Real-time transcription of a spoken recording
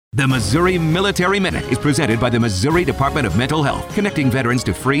The Missouri Military Minute is presented by the Missouri Department of Mental Health, connecting veterans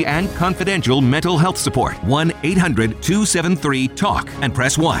to free and confidential mental health support. 1-800-273-TALK and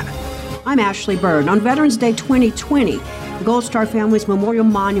press 1. I'm Ashley Bird. On Veterans Day 2020, the Gold Star Family's Memorial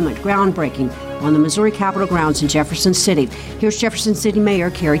Monument groundbreaking on the Missouri Capitol grounds in Jefferson City. Here's Jefferson City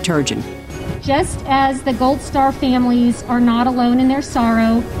Mayor Carrie Turgeon. Just as the Gold Star families are not alone in their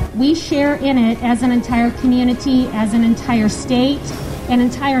sorrow, we share in it as an entire community, as an entire state, an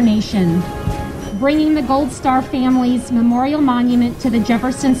entire nation. Bringing the Gold Star family's memorial monument to the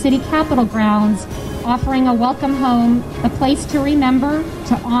Jefferson City Capitol grounds, offering a welcome home, a place to remember,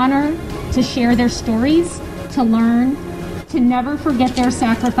 to honor, to share their stories, to learn, to never forget their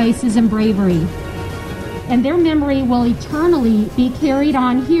sacrifices and bravery. And their memory will eternally be carried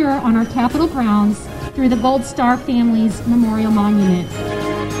on here on our Capitol grounds through the Gold Star family's memorial monument.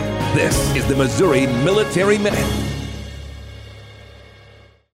 This is the Missouri Military Minute.